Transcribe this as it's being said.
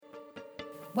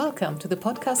Welcome to the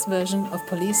podcast version of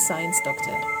Police Science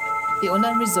Doctor, the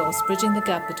online resource bridging the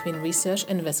gap between research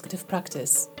and investigative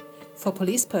practice. For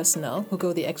police personnel who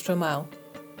go the extra mile.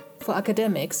 For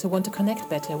academics who want to connect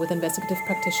better with investigative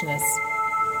practitioners.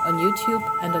 On YouTube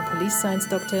and on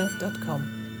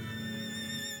policesciencedoctor.com.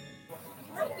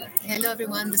 Hello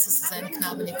everyone, this is Suzanne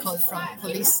Knabe-Nicole from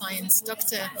Police Science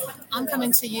Doctor. I'm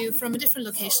coming to you from a different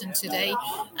location today,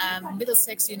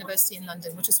 Middlesex University in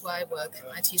London, which is where I work.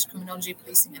 I teach criminology,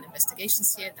 policing and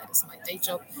investigations here. That is my day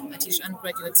job. I teach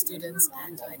undergraduate students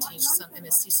and I teach some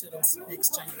MSc students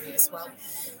next January as well.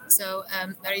 So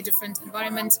very different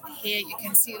environment. Here you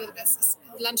can see a little bit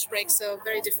lunch break, so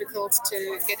very difficult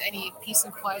to get any peace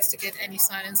and quiet, to get any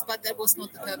silence, but that was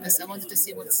not the purpose. I wanted to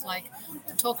see what it's like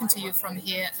talking to you from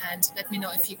here, and let me know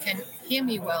if you can hear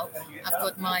me well. I've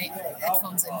got my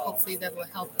headphones in, hopefully that will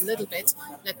help a little bit.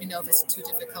 Let me know if it's too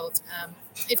difficult.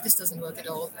 If this doesn't work at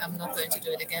all, I'm not going to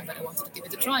do it again, but I wanted to give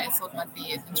it a try. I thought it might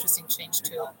be an interesting change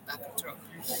to backdrop.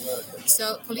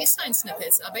 So police science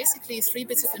snippets are basically 3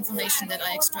 bits of information that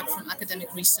I extract from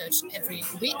academic research every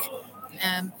week.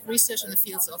 Research in the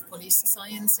fields of police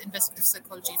science, investigative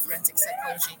psychology, forensic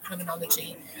psychology,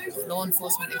 criminology, law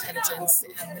enforcement, intelligence,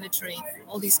 and military,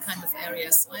 all these kind of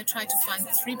areas. I try to find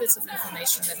 3 bits of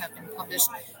information that have been published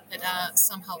that are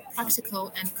somehow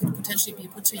practical and could potentially be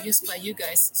put to use by you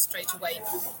guys straight away.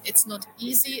 It's not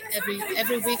easy.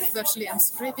 Every week, virtually, I'm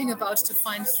scraping about to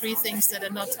find 3 things that are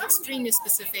not extremely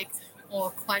specific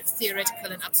or quite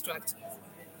theoretical and abstract.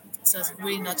 So it's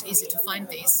really not easy to find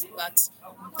these, but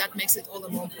that makes it all the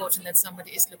more important that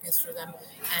somebody is looking through them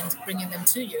and bringing them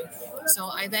to you. So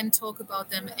I then talk about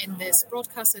them in this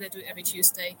broadcast that I do every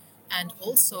Tuesday, and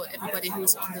also everybody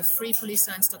who's on the free Police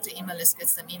Science Doctor email list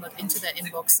gets them emailed into their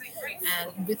inbox,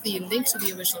 and with the link to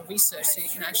the original research, so you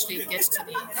can actually get to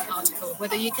the article.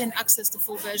 Whether you can access the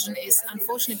full version is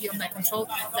unfortunately beyond my control.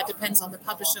 That depends on the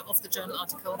publisher of the journal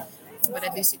article, but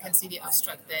at least you can see the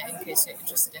abstract there in case you're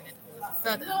interested in it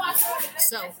further.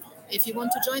 So if you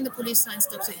want to join the Police Science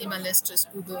Doctor email list,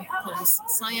 just Google Police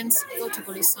Science, go to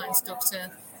Police Science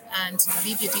Doctor and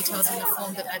leave your details in the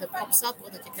form that either pops up or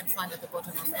that you can find at the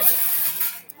bottom of every,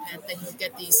 and then you'll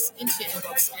get these into your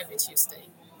inbox every Tuesday.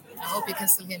 I hope you can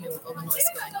still hear me with all the noise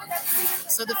going on.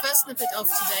 So the first snippet of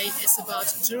today is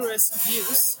about jurors'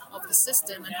 views of the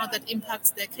system and how that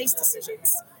impacts their case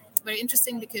decisions. Very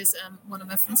interesting because one of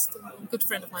my friends, a good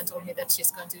friend of mine, told me that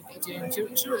she's going to be doing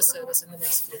juror service in the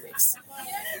next few weeks.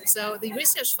 So the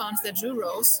research found that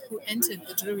jurors who entered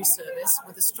the jury service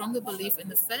with a stronger belief in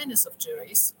the fairness of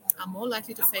juries are more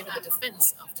likely to favor the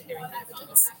defense after hearing the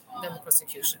evidence than the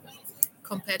prosecution,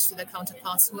 compared to their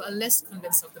counterparts who are less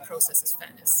convinced of the process's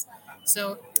fairness.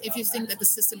 So if you think that the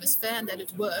system is fair and that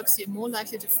it works, you're more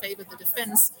likely to favor the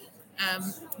defense,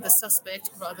 the suspect,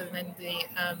 rather than the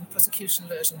prosecution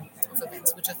version of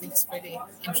events, which I think is really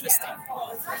interesting.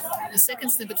 The second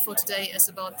snippet for today is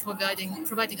about providing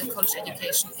a college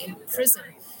education in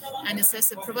prison. And it says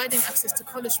that providing access to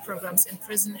college programs in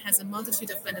prison has a multitude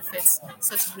of benefits,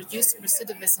 such as reduced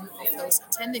recidivism of those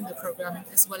attending the program,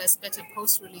 as well as better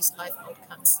post-release life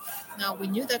outcomes. Now, we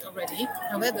knew that already.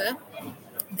 However,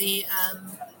 the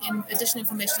additional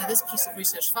information that this piece of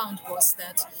research found was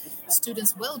that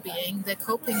students' well-being, their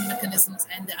coping mechanisms,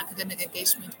 and their academic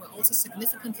engagement were also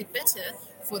significantly better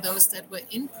for those that were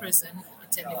in prison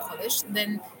attending college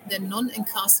than their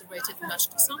non-incarcerated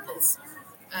matched samples.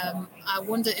 I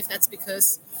wonder if that's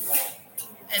because,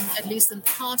 and at least in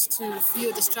part, to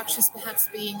fewer distractions perhaps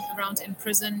being around in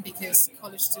prison, because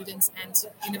college students and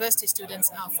university students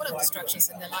are full of distractions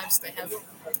in their lives. They have,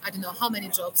 I don't know how many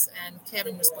jobs and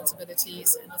caring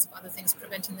responsibilities and lots of other things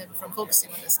preventing them from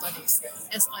focusing on their studies,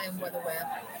 as I am well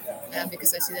aware,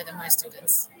 because I see that in my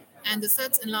students. And the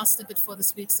third and last snippet for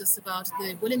this week is about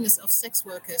the willingness of sex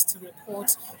workers to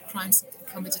report crimes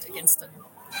committed against them.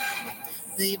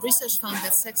 The research found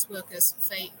that sex workers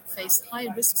face high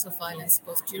risks of violence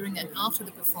both during and after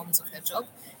the performance of their job,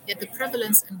 yet the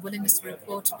prevalence and willingness to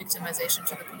report victimization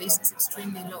to the police is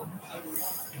extremely low.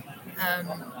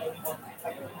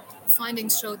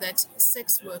 Findings show that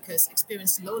sex workers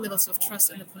experience low levels of trust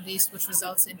in the police, which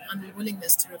results in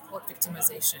unwillingness to report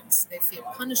victimizations. They fear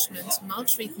punishment,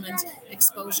 maltreatment,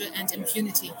 exposure, and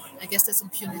impunity. I guess that's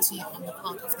impunity on the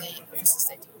part of the officer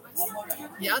state.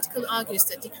 The article argues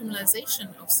that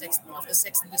decriminalization of the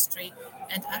sex industry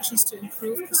and actions to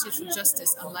improve procedural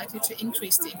justice are likely to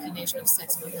increase the inclination of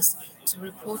sex workers to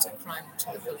report a crime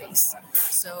to the police.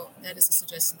 So that is a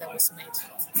suggestion that was made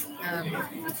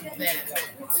there.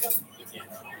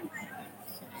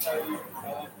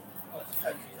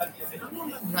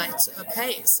 Right,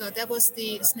 okay, so that was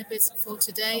the snippets for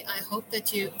today. I hope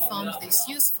that you found this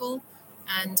useful.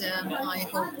 And I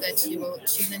hope that you will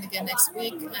tune in again next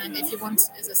week. And if you want,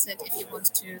 as I said, if you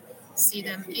want to see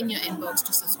them in your inbox,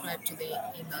 to subscribe to the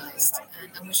email list.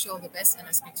 And I wish you all the best, and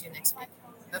I'll speak to you next week.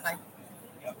 Bye-bye.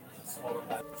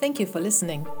 Thank you for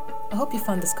listening. I hope you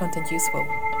found this content useful.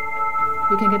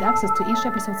 You can get access to each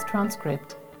episode's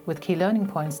transcript with key learning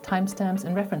points, timestamps,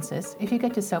 and references if you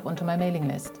get yourself onto my mailing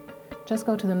list. Just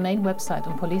go to the main website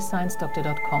on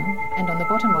policesciencedoctor.com, and on the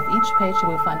bottom of each page you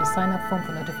will find a sign-up form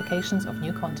for notifications of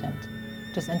new content.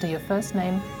 Just enter your first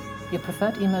name, your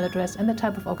preferred email address, and the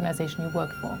type of organization you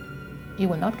work for. You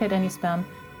will not get any spam.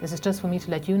 This is just for me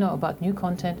to let you know about new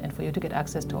content and for you to get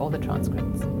access to all the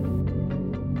transcripts.